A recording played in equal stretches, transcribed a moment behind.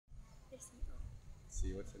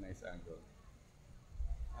see what's a nice angle.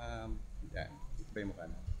 Yeah. Ito ba yung mukha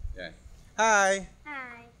na? Yeah. Hi!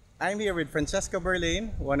 Hi. I'm here with Franchesca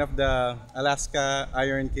Borlain, one of the Alaska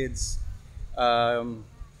Ironkids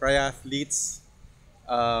triathletes.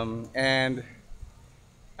 And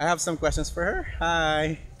I have some questions for her.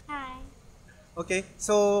 Hi! Hi. Okay,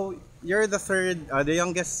 so you're the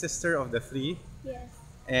youngest sister of the three, Yes.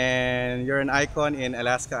 and you're an icon in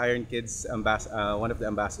Alaska Ironkids, one of the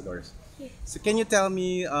ambassadors. Yes. So can you tell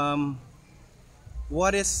me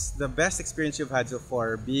what is the best experience you've had so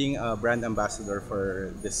far being a brand ambassador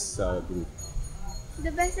for this group?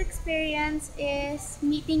 The best experience is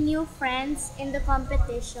meeting new friends in the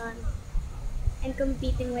competition and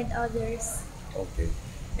competing with others. Okay.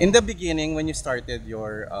 In the beginning, when you started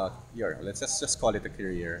your let's just call it a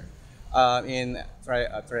career in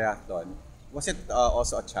triathlon, was it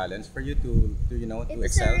also a challenge for you to to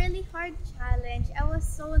It's a excel? really hard challenge. I was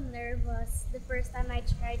so nervous the first time I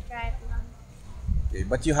tried triathlon. Okay,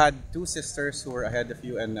 but you had two sisters who were ahead of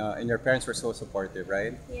you, and your parents were so supportive,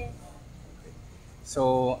 right? Yes.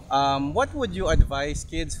 So, what would you advise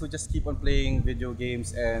kids who just keep on playing video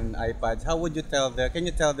games and iPads? How would you tell them? Can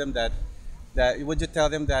you tell them would you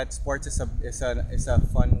tell them that sports is a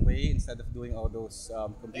fun way instead of doing all those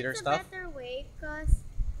computer It's stuff? a better way because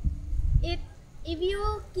it if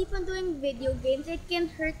you keep on doing video games, it can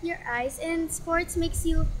hurt your eyes, and sports makes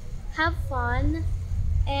you have fun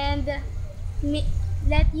and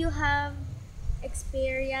let you have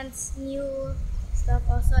experience new stuff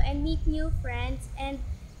also and meet new friends and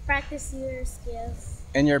practice your skills.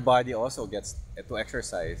 And your body also gets to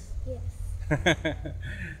exercise. Yes.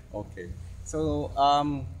 Okay. So,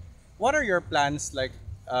 what are your plans like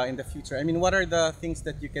in the future? I mean, what are the things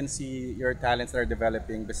that you can see your talents are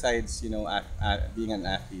developing besides, being an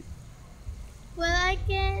athlete?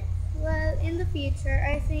 Well, in the future,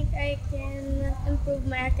 I think I can improve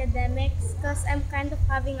my academics because I'm kind of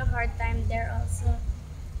having a hard time there also.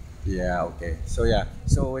 Yeah. Okay. So yeah.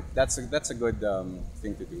 So that's a good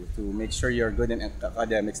thing to do to make sure you're good in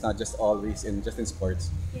academics, not just always in sports.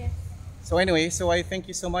 Yes. So anyway, so I thank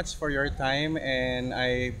you so much for your time, and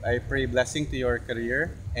I pray blessing to your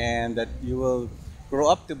career, and that you will grow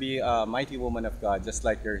up to be a mighty woman of God, just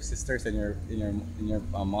like your sisters and your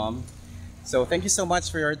mom. So thank you so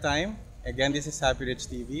much for your time. Again, this is Happy Rich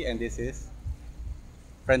TV, and this is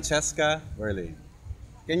Franchesca Borlain.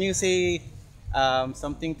 Can you say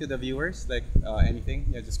something to the viewers, like anything?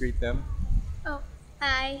 Yeah, just greet them. Oh,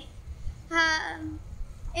 hi.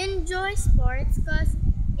 Enjoy sports because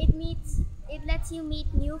it lets you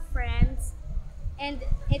meet new friends and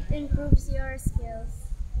it improves your skills.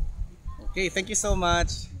 Okay, thank you so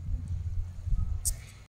much.